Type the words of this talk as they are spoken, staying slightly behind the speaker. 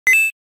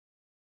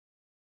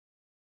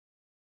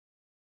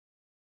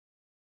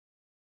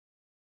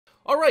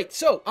Alright,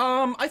 so,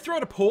 I threw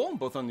out a poll,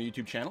 both on the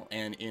YouTube channel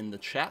and in the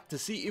chat, to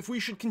see if we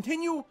should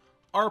continue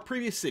our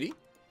previous city,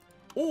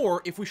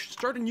 or if we should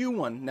start a new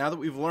one, now that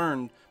we've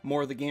learned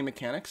more of the game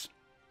mechanics.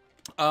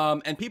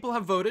 And people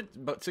have voted,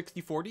 about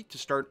 60-40, to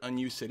start a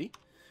new city.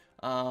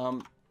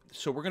 So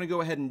we're going to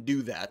go ahead and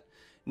do that.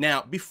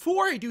 Now,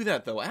 before I do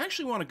that, though, I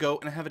actually want to go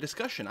and have a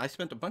discussion. I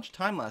spent a bunch of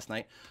time last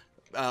night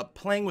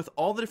playing with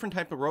all the different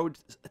type of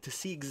roads to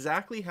see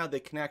exactly how they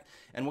connect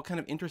and what kind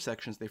of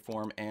intersections they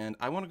form, and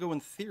I want to go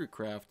in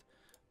Theorycraft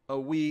a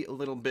wee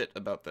little bit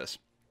about this.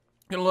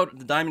 I'm going to load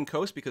the Diamond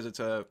Coast because it's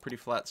a pretty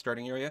flat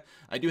starting area.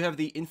 I do have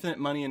the Infinite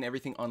Money and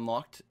Everything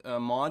Unlocked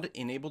mod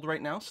enabled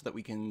right now so that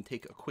we can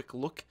take a quick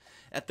look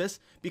at this,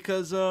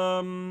 because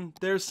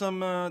there's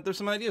some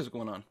ideas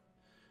going on.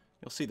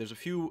 You'll see there's a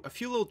few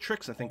little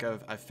tricks I think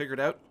I've figured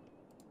out.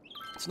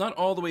 It's not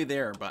all the way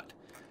there, but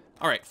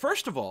all right,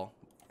 first of all,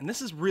 and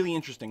this is really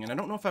interesting, and I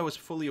don't know if I was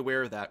fully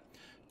aware of that,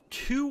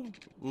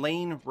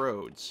 2-lane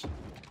roads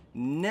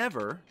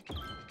never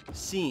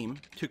seem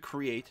to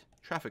create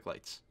traffic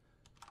lights.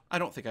 I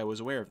don't think I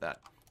was aware of that.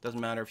 Doesn't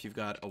matter if you've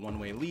got a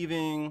one-way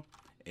leaving,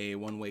 a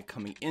one-way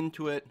coming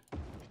into it.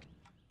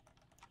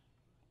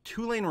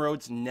 2-lane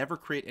roads never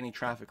create any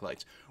traffic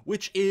lights,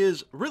 which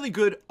is really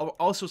good,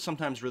 also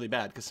sometimes really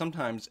bad, because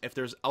sometimes if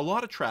there's a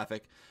lot of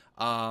traffic,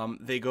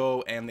 they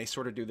go and they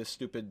sort of do this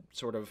stupid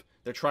sort of,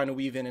 they're trying to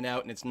weave in and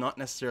out, and it's not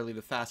necessarily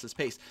the fastest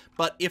pace.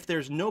 But if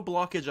there's no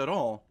blockage at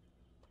all,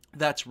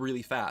 that's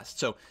really fast.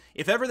 So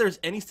if ever there's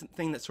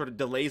anything that sort of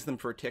delays them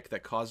for a tick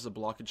that causes a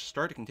blockage to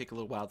start, it can take a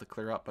little while to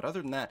clear up. But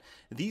other than that,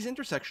 these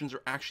intersections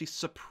are actually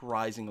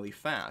surprisingly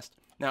fast.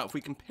 Now, if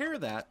we compare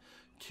that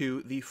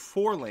to the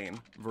 4-lane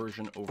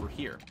version over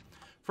here,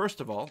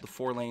 first of all, the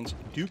 4 lanes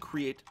do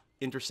create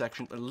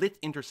lit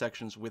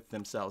intersections with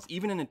themselves,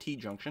 even in a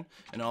T-junction,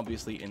 and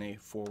obviously in a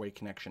 4-way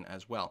connection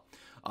as well.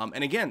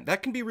 And again,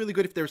 that can be really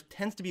good if there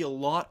tends to be a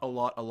lot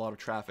of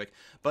traffic,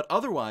 but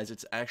otherwise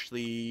it's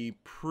actually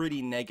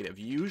pretty negative.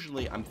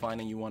 Usually I'm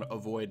finding you want to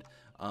avoid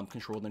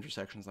controlled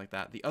intersections like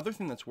that. The other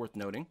thing that's worth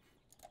noting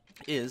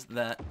is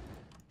that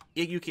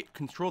you get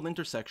controlled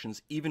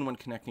intersections even when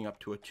connecting up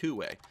to a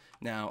 2-way.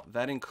 Now,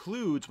 that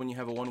includes when you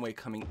have a 1-way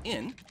coming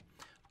in,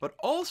 but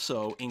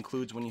also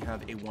includes when you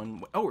have a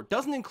one-way... Oh, it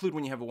doesn't include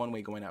when you have a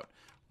one-way going out.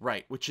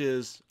 Right, which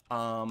is...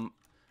 it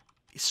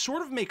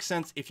sort of makes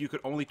sense if you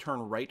could only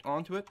turn right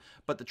onto it,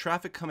 but the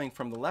traffic coming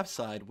from the left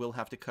side will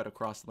have to cut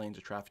across the lanes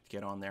of traffic to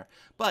get on there.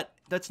 But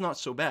that's not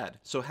so bad.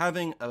 So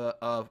having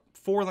a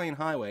 4-lane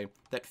highway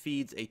that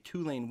feeds a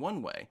 2-lane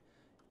one-way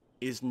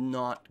is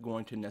not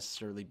going to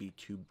necessarily be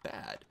too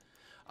bad.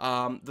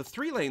 The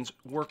 3 lanes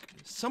work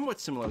somewhat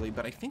similarly,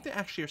 but I think they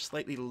actually are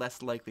slightly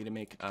less likely to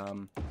make...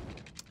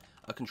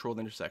 a controlled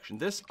intersection.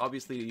 This,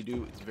 obviously, you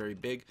do, it's very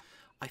big.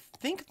 I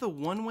think the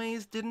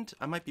one-ways didn't.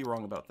 I might be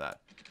wrong about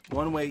that.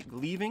 One-way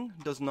leaving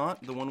does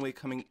not. The one-way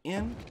coming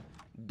in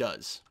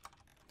does.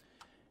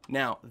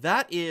 Now,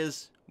 that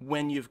is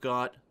when you've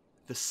got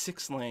the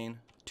 6-lane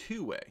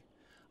 2-way.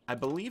 I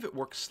believe it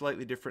works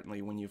slightly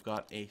differently when you've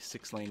got a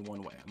 6-lane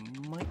one-way.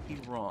 I might be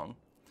wrong.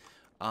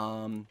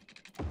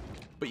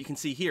 But you can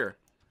see here,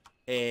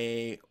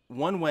 a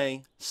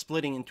one-way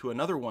splitting into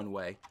another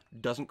one-way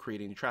doesn't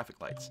create any traffic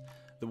lights.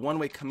 The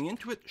one-way coming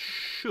into it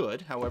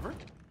should, however,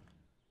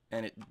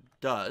 and it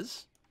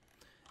does,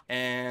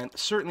 and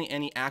certainly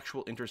any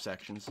actual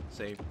intersections,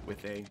 say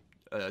with a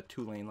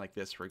 2-lane like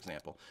this, for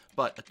example.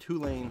 But a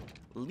 2-lane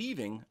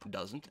leaving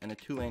doesn't, and a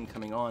 2-lane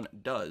coming on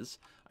does.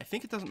 I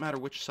think it doesn't matter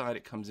which side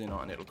it comes in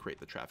on, it'll create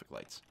the traffic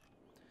lights.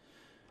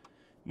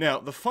 Now,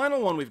 the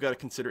final one we've got to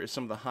consider is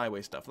some of the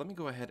highway stuff. Let me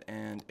go ahead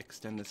and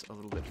extend this a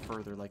little bit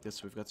further like this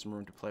so we've got some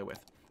room to play with.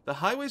 The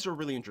highways are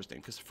really interesting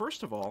because,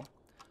 first of all,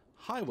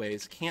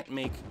 highways can't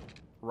make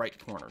right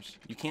corners.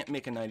 You can't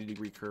make a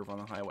 90-degree curve on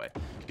a highway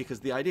because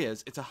the idea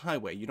is it's a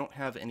highway. You don't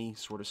have any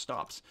sort of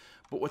stops.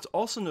 But what's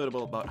also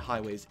notable about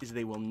highways is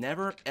they will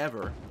never,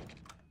 ever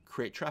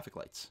create traffic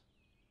lights.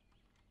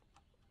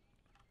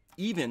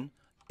 Even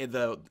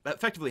though,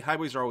 effectively,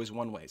 highways are always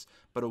one-ways,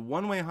 but a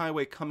one-way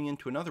highway coming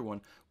into another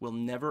one will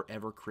never,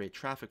 ever create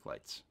traffic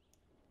lights,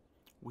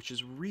 which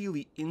is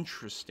really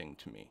interesting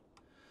to me.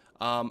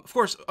 Of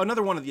course,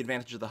 another one of the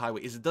advantages of the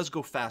highway is it does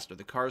go faster.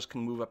 The cars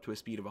can move up to a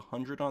speed of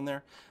 100 on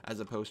there,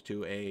 as opposed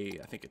to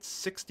I think it's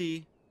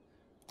 60,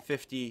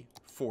 50,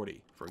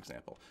 40, for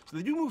example. So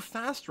they do move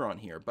faster on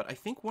here, but I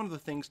think one of the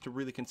things to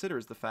really consider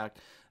is the fact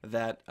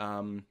that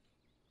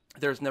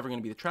there's never going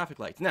to be the traffic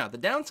lights. Now, the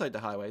downside to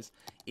highways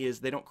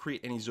is they don't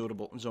create any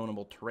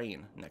zonable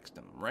terrain next to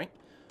them, right?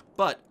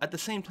 But at the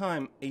same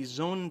time, a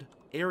zoned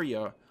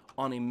area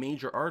on a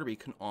major artery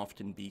can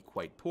often be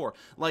quite poor.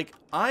 Like,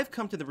 I've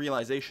come to the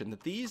realization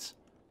that these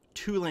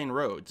 2-lane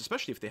roads,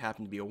 especially if they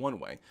happen to be a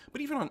one-way,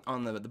 but even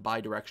on the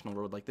bi-directional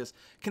road like this,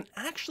 can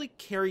actually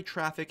carry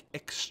traffic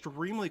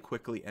extremely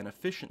quickly and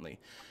efficiently.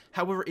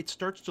 However, it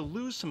starts to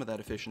lose some of that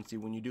efficiency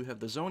when you do have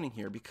the zoning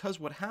here, because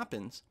what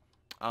happens,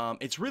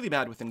 it's really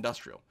bad with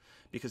industrial,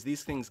 because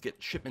these things get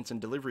shipments and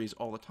deliveries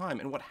all the time,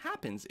 and what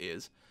happens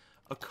is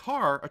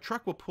a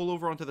truck will pull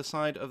over onto the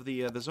side of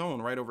the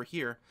zone right over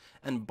here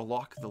and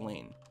block the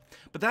lane.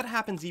 But that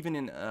happens even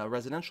in a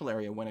residential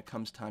area when it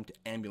comes time to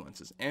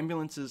ambulances.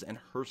 Ambulances and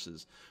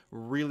hearses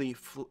really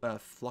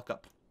fluck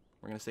up.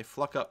 We're going to say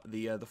fluck up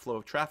the flow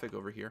of traffic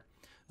over here.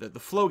 The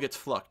flow gets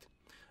flucked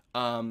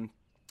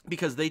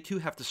because they too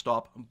have to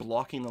stop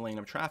blocking the lane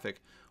of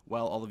traffic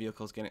while all the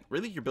vehicles get in.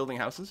 Really? You're building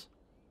houses?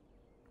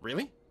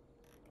 Really?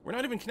 We're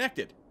not even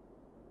connected.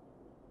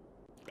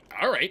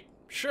 All right,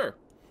 sure.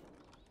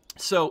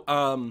 So,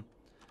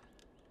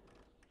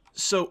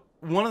 so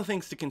one of the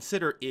things to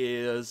consider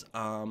is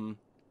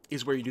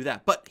where you do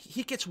that. But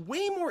it gets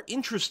way more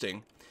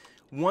interesting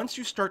once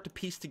you start to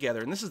piece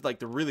together, and this is like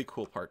the really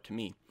cool part to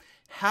me,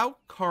 how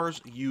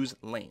cars use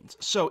lanes.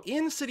 So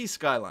in City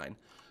Skyline,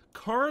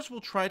 cars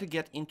will try to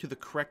get into the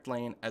correct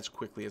lane as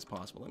quickly as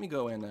possible. Let me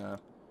go and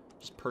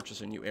just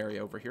purchase a new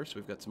area over here so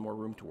we've got some more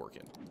room to work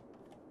in.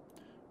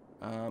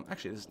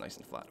 Actually, this is nice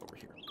and flat over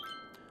here.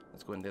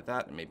 Let's go and do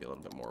that, and maybe a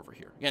little bit more over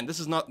here. Again, this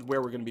is not where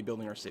we're going to be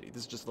building our city.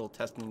 This is just a little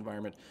testing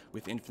environment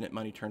with infinite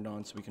money turned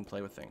on so we can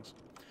play with things.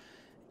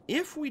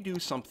 If we do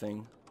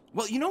something...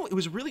 Well, you know, it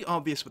was really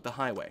obvious with the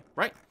highway,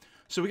 right?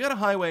 So we got a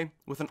highway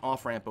with an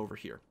off-ramp over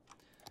here.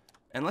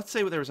 And let's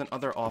say there's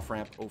another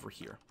off-ramp over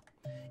here.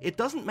 It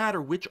doesn't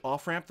matter which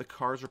off-ramp the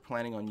cars are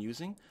planning on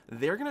using,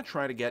 they're going to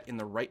try to get in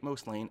the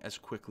rightmost lane as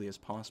quickly as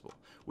possible,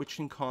 which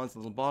can cause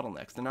little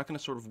bottlenecks. They're not going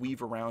to sort of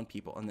weave around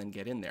people and then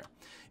get in there.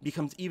 It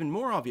becomes even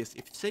more obvious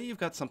if, say, you've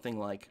got something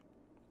like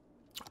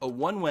a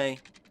one-way,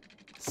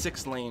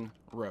 6-lane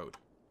road,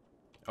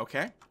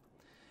 okay?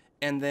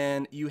 And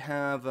then you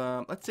have,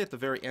 let's say at the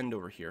very end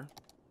over here,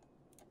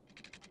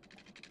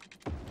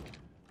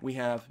 we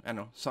have, I don't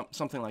know,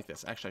 something like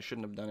this. Actually, I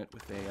shouldn't have done it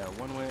with a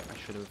one-way. I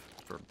should have,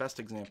 for best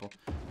example,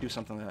 do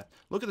something like that.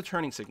 Look at the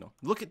turning signal.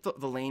 Look at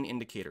the lane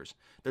indicators.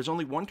 There's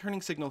only one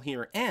turning signal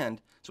here,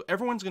 and so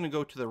everyone's going to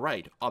go to the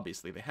right.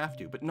 Obviously, they have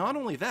to. But not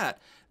only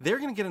that, they're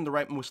going to get in the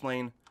rightmost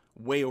lane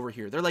way over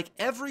here. They're like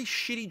every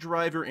shitty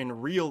driver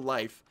in real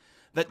life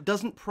that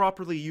doesn't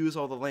properly use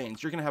all the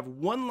lanes. You're going to have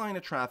one line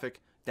of traffic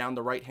down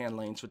the right-hand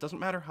lane, so it doesn't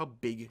matter how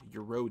big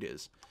your road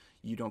is.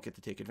 You don't get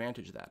to take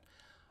advantage of that.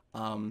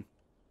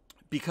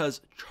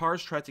 Because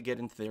cars try to get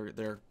into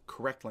their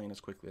correct lane as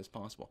quickly as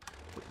possible.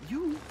 But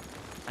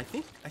I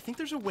think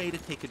there's a way to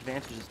take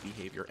advantage of this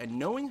behavior, and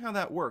knowing how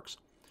that works,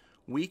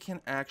 we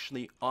can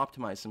actually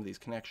optimize some of these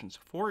connections.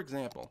 For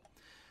example,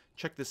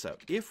 check this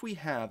out. If we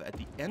have, at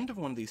the end of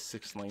one of these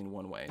 6-lane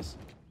one-ways,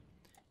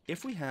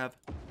 if we have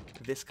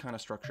this kind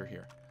of structure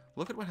here,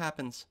 look at what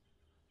happens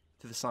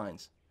to the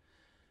signs.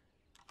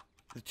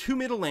 The 2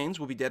 middle lanes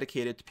will be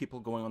dedicated to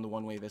people going on the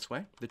one-way this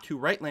way. The 2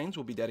 right lanes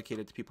will be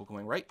dedicated to people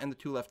going right, and the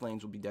 2 left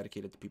lanes will be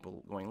dedicated to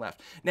people going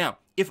left. Now,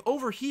 if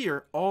over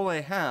here all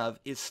I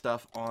have is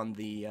stuff on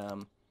the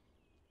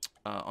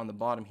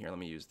bottom here, let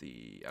me use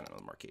the, I don't know,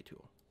 the Marquee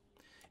tool.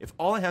 If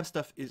all I have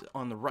stuff is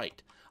on the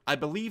right, I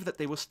believe that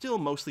they will still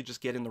mostly just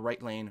get in the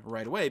right lane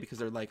right away because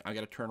they're like, I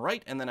got to turn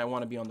right, and then I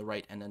want to be on the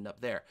right and end up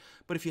there.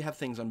 But if you have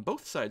things on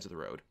both sides of the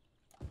road,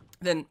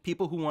 then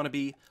people who want to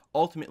be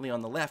ultimately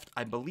on the left,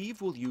 I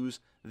believe, will use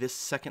this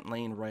second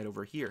lane right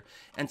over here.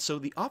 And so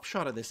the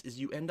upshot of this is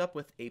you end up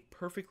with a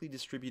perfectly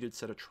distributed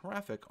set of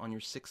traffic on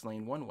your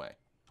 6-lane one-way.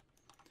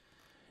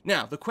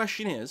 Now, the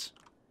question is,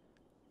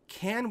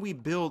 can we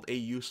build a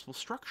useful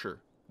structure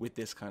with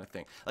this kind of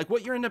thing? Like,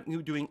 what you end up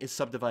doing is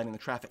subdividing the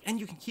traffic, and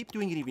you can keep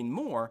doing it even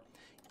more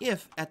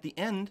if at the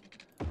end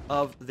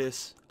of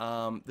this,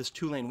 this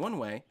 2-lane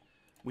one-way,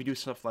 we do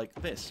stuff like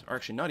this, or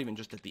actually not even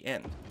just at the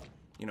end.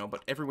 You know,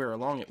 but everywhere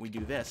along it we do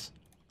this,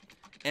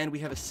 and we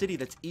have a city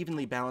that's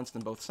evenly balanced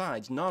on both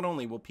sides. Not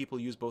only will people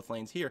use both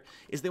lanes here,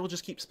 is they will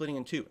just keep splitting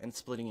in two and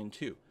splitting in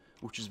two,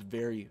 which is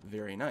very,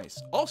 very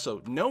nice.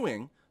 Also,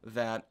 knowing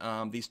that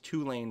these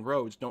 2-lane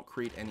roads don't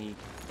create any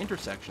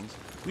intersections,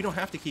 we don't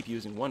have to keep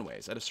using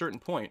one-ways. At a certain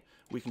point,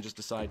 we can just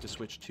decide to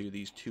switch to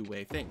these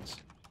 2-way things.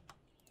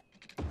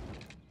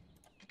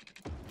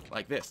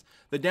 Like this.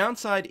 The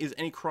downside is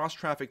any cross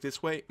traffic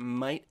this way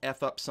might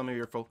F up some of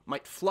your flow,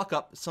 might fluck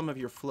up some of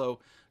your flow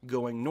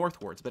going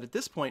northwards. But at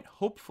this point,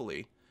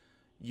 hopefully,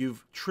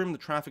 you've trimmed the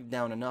traffic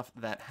down enough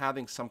that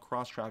having some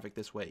cross traffic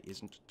this way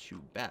isn't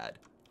too bad.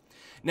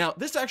 Now,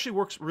 this actually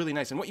works really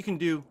nice. And what you can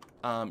do,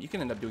 you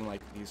can end up doing like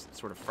these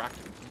sort of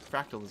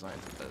fractal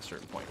designs at a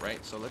certain point,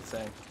 right? So let's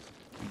say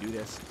we do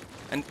this.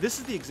 And this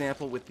is the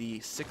example with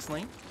the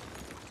 6-lane.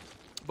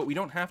 But we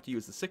don't have to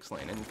use the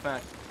 6-lane. And in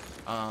fact,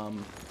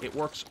 it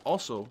works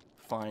also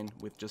fine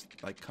with just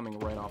like coming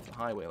right off the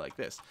highway like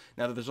this.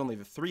 Now that there's only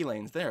the 3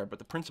 lanes there, but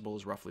the principle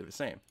is roughly the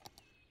same,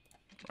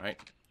 right?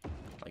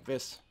 Like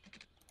this,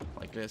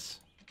 like this,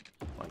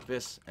 like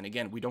this, and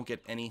again, we don't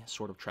get any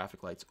sort of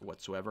traffic lights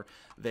whatsoever.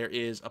 There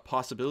is a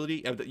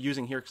possibility of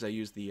using here because I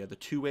use the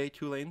 2-way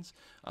 2 lanes.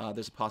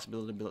 There's a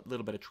possibility of a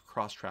little bit of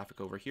cross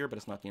traffic over here, but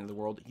it's not the end of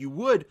the world. You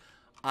would,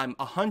 I'm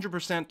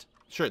 100%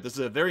 sure, this is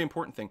a very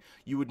important thing.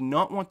 You would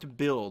not want to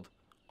build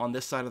on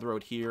this side of the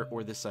road here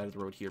or this side of the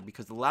road here,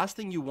 because the last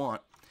thing you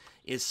want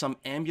is some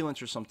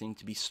ambulance or something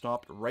to be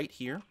stopped right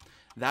here.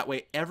 That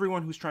way,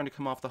 everyone who's trying to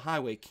come off the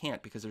highway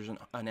can't because there's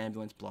an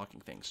ambulance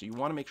blocking things. So you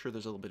want to make sure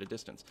there's a little bit of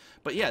distance.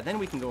 But yeah, then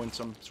we can go in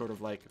some sort of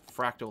like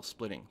fractal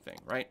splitting thing,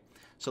 right?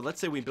 So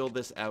let's say we build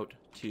this out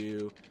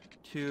to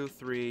 2,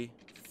 3,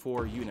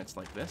 4 units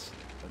like this.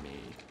 Let me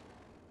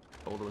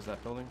bulldoze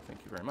that building.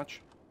 Thank you very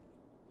much.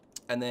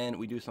 And then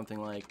we do something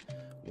like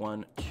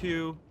 1,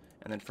 2,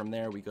 and then from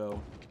there we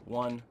go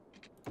 1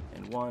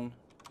 and 1.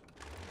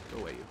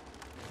 Go away, you.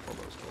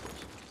 Bulldoze.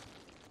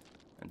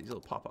 And these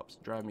little pop-ups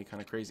drive me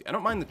kind of crazy. I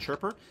don't mind the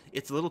chirper.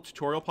 It's little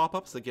tutorial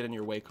pop-ups that get in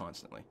your way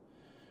constantly.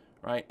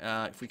 Right?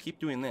 If we keep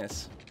doing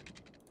this,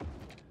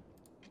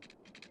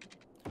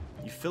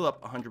 you fill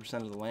up 100%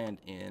 of the land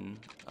in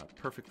a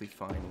perfectly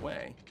fine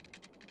way.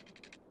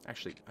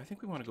 Actually, I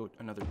think we want to go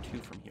another 2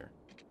 from here.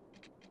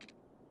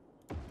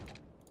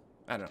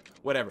 I don't know.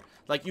 Whatever.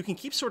 Like, you can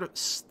keep sort of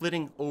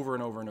splitting over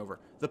and over and over.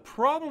 The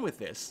problem with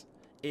this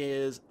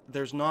is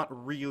there's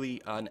not really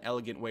an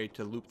elegant way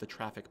to loop the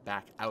traffic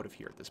back out of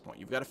here at this point.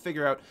 You've got to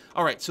figure out,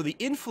 all right, so the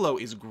inflow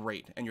is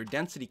great and your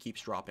density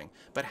keeps dropping,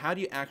 but how do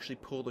you actually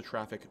pull the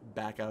traffic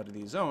back out of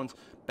these zones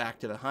back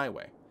to the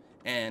highway?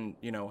 And,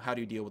 you know, how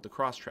do you deal with the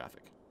cross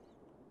traffic?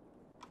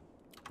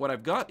 What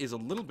I've got is a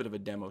little bit of a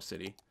demo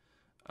city.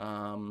 What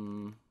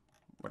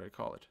do I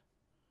call it?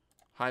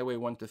 Highway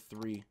 1 to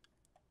 3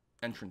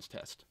 entrance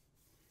test.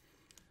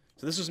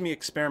 So this was me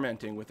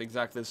experimenting with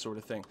exactly this sort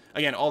of thing.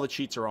 Again, all the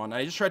cheats are on.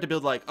 I just tried to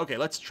build like, okay,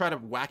 let's try to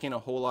whack in a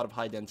whole lot of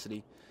high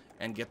density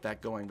and get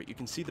that going. But you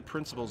can see the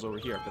principles over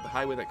here. I've got the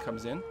highway that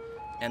comes in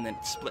and then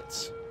it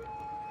splits.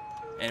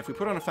 And if we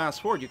put on a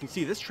fast forward, you can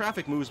see this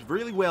traffic moves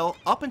really well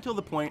up until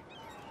the point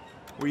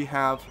where you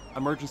have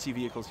emergency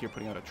vehicles here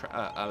putting out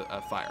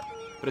a fire.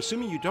 But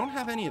assuming you don't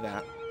have any of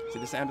that, see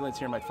this ambulance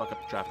here might fuck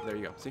up the traffic. There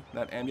you go. See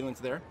that ambulance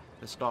there?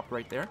 It stopped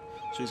right there.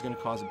 So he's going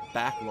to cause a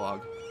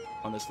backlog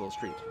on this little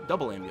street.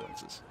 Double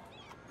ambulances.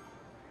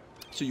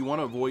 So you want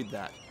to avoid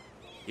that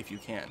if you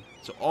can.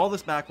 So all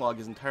this backlog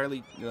is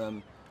entirely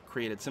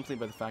created simply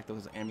by the fact that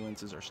those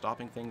ambulances are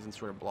stopping things and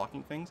sort of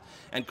blocking things.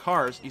 And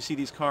cars, you see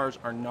these cars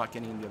are not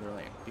getting in the other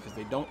lane because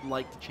they don't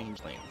like to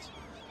change lanes.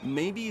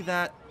 Maybe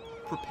that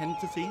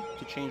propensity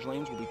to change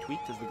lanes will be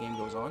tweaked as the game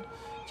goes on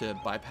to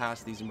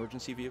bypass these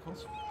emergency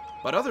vehicles.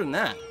 But other than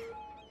that,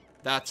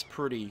 that's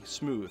pretty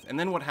smooth. And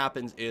then what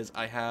happens is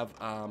I have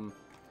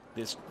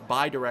this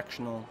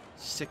bi-directional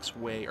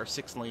 6-way or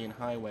 6-lane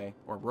highway,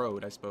 or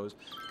road, I suppose,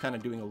 kind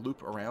of doing a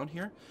loop around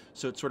here.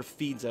 So it sort of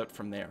feeds out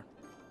from there.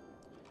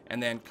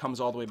 And then comes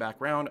all the way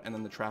back around, and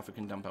then the traffic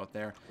can dump out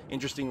there.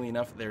 Interestingly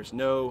enough, there's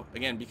no,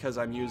 again, because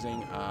I'm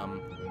using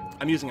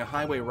a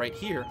highway right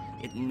here,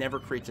 it never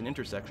creates an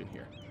intersection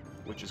here,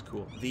 which is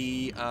cool.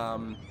 The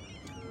on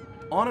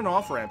and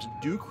off ramps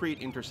do create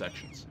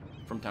intersections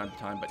from time to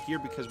time, but here,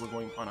 because we're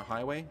going on a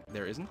highway,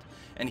 there isn't.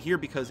 And here,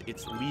 because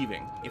it's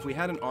leaving. If we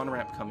had an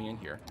on-ramp coming in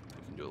here,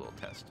 we can do a little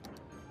test.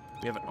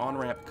 We have an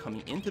on-ramp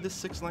coming into this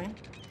 6-lane,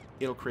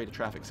 it'll create a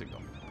traffic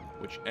signal,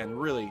 which,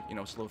 and really, you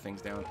know, slow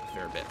things down a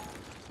fair bit.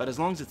 But as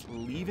long as it's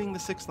leaving the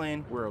 6th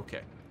lane, we're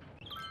okay.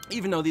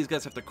 Even though these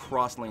guys have to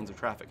cross lanes of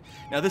traffic.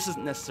 Now, this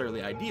isn't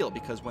necessarily ideal,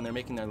 because when they're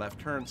making their left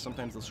turns,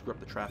 sometimes they'll screw up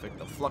the traffic,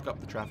 they'll fluck up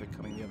the traffic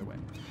coming the other way.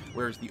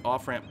 Whereas the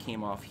off-ramp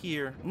came off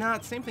here. Nah,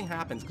 the same thing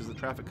happens, because the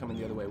traffic coming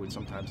the other way would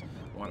sometimes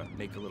want to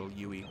make a little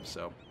U-ey,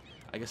 so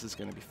I guess it's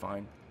going to be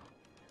fine.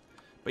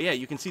 But yeah,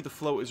 you can see the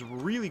flow is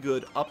really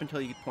good up until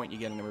the point you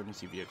get an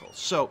emergency vehicle.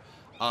 So,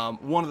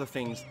 one of the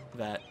things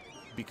that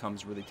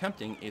becomes really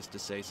tempting is to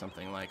say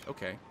something like,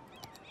 okay,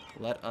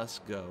 let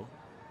us go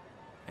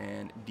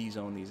and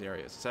dezone these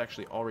areas. It's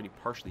actually already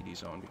partially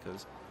dezoned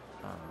because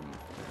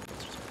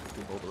let's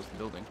just bulldoze the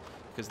building,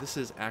 because this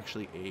is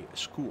actually a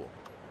school.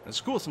 And the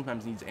school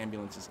sometimes needs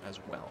ambulances as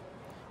well.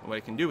 And what I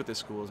can do with this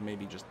school is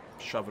maybe just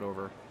shove it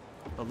over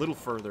a little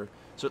further,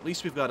 so at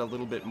least we've got a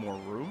little bit more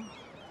room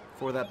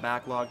for that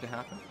backlog to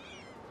happen.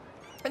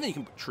 And then you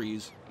can put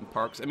trees and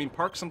parks. I mean,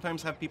 parks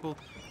sometimes have people,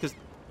 because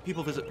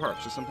people visit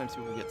parks, so sometimes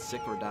people get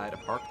sick or die at a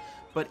park,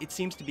 but it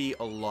seems to be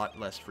a lot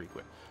less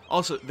frequent.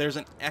 Also, there's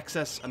an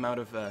excess amount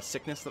of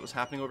sickness that was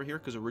happening over here,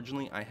 because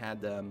originally I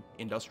had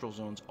industrial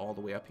zones all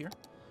the way up here.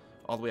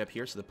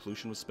 So the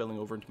pollution was spilling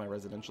over into my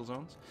residential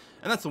zones.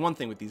 And that's the one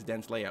thing with these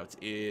dense layouts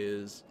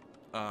is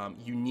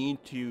you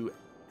need to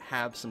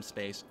have some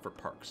space for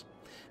parks.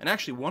 And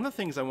actually, one of the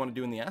things I want to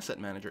do in the asset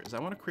manager is I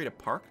want to create a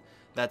park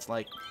that's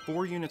like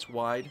 4 units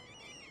wide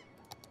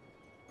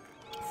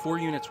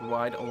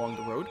along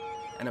the road,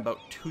 and about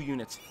 2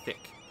 units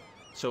thick.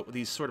 So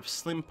these sort of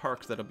slim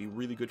parks that'll be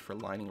really good for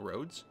lining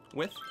roads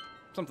with,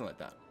 something like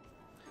that.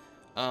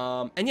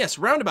 And yes,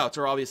 roundabouts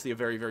are obviously a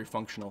very, very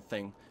functional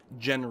thing,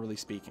 generally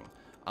speaking.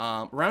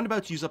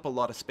 Roundabouts use up a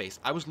lot of space.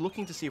 I was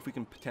looking to see if we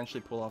can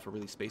potentially pull off a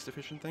really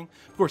space-efficient thing.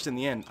 Of course, in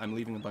the end, I'm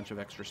leaving a bunch of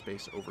extra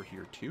space over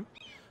here too.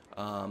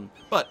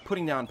 But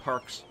putting down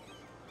parks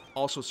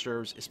also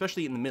serves,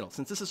 especially in the middle.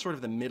 Since this is sort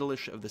of the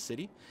middle-ish of the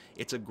city,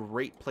 it's a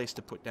great place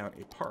to put down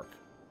a park.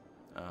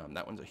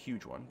 That one's a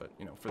huge one, but,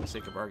 you know, for the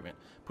sake of argument,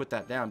 put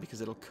that down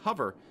because it'll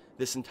cover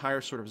this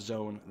entire sort of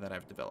zone that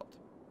I've developed.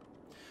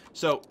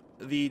 So,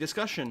 the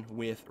discussion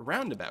with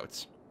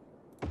roundabouts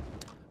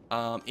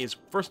is,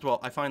 first of all,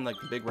 I find like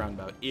the big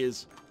roundabout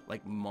is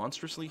like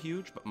monstrously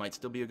huge, but might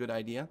still be a good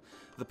idea.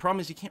 The problem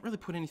is you can't really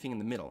put anything in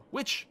the middle,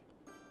 which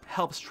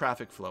helps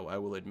traffic flow, I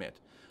will admit.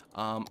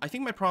 I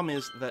think my problem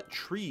is that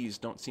trees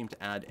don't seem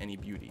to add any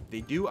beauty.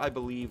 They do, I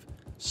believe,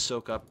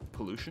 soak up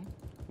pollution,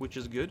 which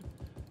is good,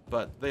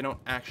 but they don't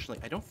actually,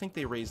 I don't think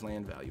they raise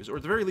land values, or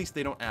at the very least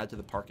they don't add to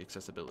the park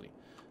accessibility.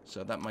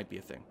 So that might be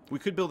a thing. We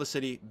could build a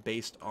city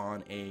based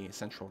on a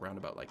central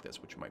roundabout like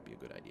this, which might be a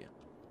good idea.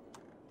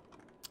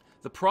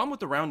 The problem with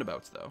the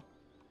roundabouts, though,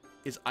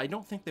 is I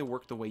don't think they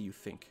work the way you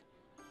think.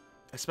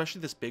 Especially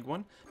this big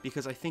one,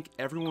 because I think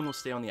everyone will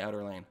stay on the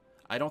outer lane.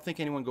 I don't think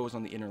anyone goes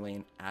on the inner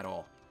lane at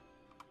all.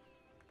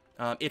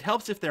 It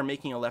helps if they're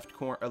making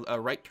a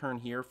right turn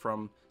here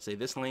from, say,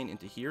 this lane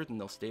into here, then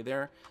they'll stay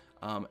there.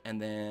 But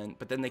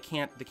then they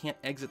can't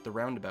exit the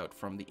roundabout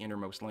from the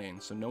innermost lane,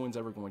 so no one's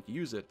ever going to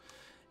use it.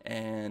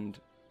 And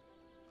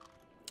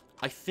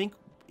I think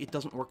it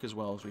doesn't work as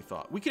well as we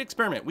thought. We could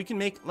experiment. We can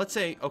make, let's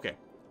say, okay,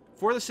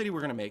 for the city we're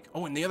going to make,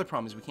 oh, and the other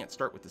problem is we can't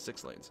start with the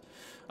 6 lanes.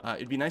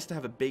 It'd be nice to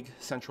have a big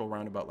central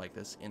roundabout like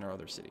this in our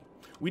other city.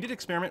 We did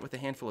experiment with a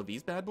handful of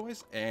these bad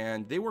boys,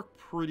 and they work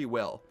pretty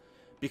well.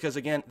 Because,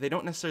 again, they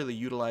don't necessarily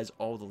utilize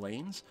all the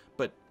lanes,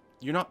 but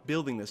you're not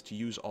building this to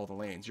use all the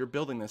lanes. You're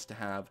building this to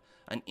have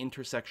an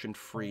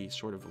intersection-free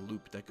sort of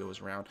loop that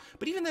goes around.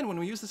 But even then, when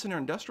we use this in our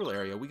industrial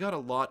area, we got a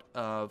lot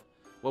of...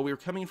 Well, we were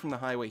coming in from the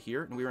highway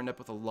here, and we ended up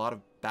with a lot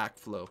of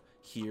backflow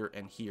here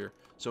and here.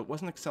 So it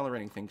wasn't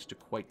accelerating things to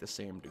quite the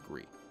same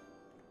degree.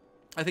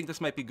 I think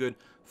this might be good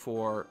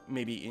for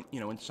maybe,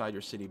 inside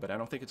your city, but I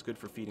don't think it's good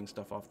for feeding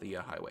stuff off the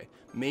highway.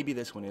 Maybe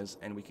this one is,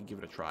 and we could give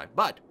it a try.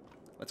 But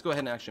let's go ahead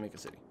and actually make a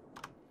city.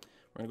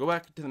 We're going to go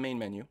back to the main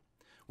menu.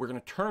 We're going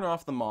to turn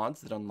off the mods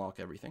that unlock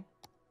everything.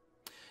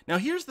 Now,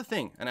 here's the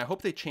thing, and I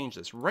hope they change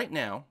this. Right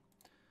now,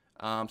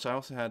 so I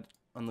also had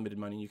unlimited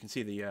money. You can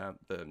see the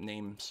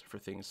names for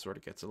things sort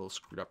of gets a little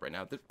screwed up right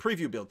now. The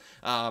preview build.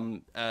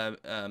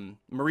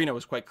 Marina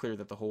was quite clear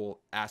that the whole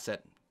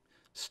asset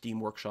Steam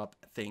Workshop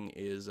thing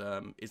is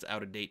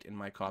out of date in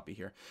my copy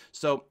here.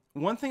 So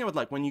one thing I would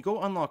like, when you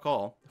go unlock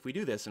all, if we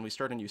do this and we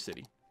start a new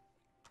city.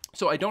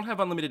 So I don't have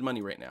unlimited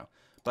money right now,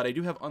 but I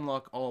do have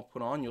unlock all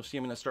put on. You'll see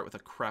I'm going to start with a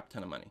crap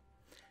ton of money.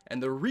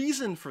 And the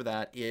reason for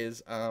that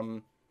is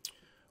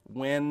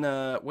when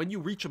you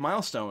reach a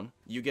milestone,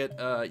 you get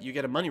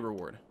a money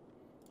reward.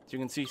 So you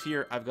can see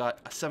here, I've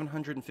got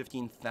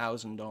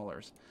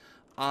 $715,000.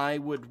 I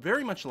would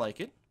very much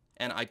like it,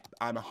 and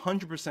I'm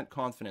 100%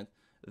 confident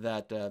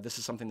that this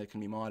is something that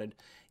can be modded,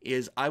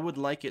 is I would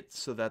like it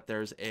so that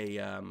there's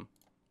a,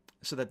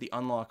 so that the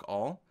unlock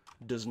all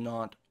does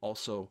not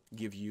also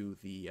give you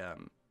the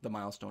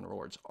milestone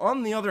rewards.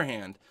 On the other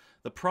hand,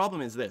 the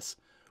problem is this.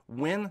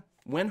 When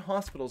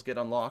hospitals get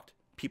unlocked,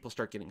 people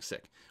start getting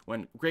sick.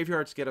 When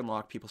graveyards get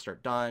unlocked, people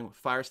start dying. When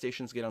fire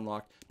stations get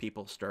unlocked,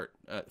 people start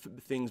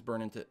things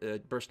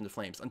burst into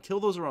flames. Until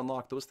those are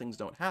unlocked, those things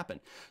don't happen.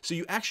 So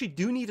you actually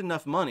do need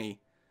enough money.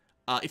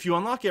 If you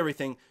unlock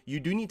everything, you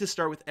do need to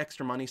start with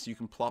extra money so you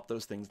can plop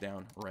those things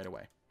down right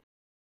away.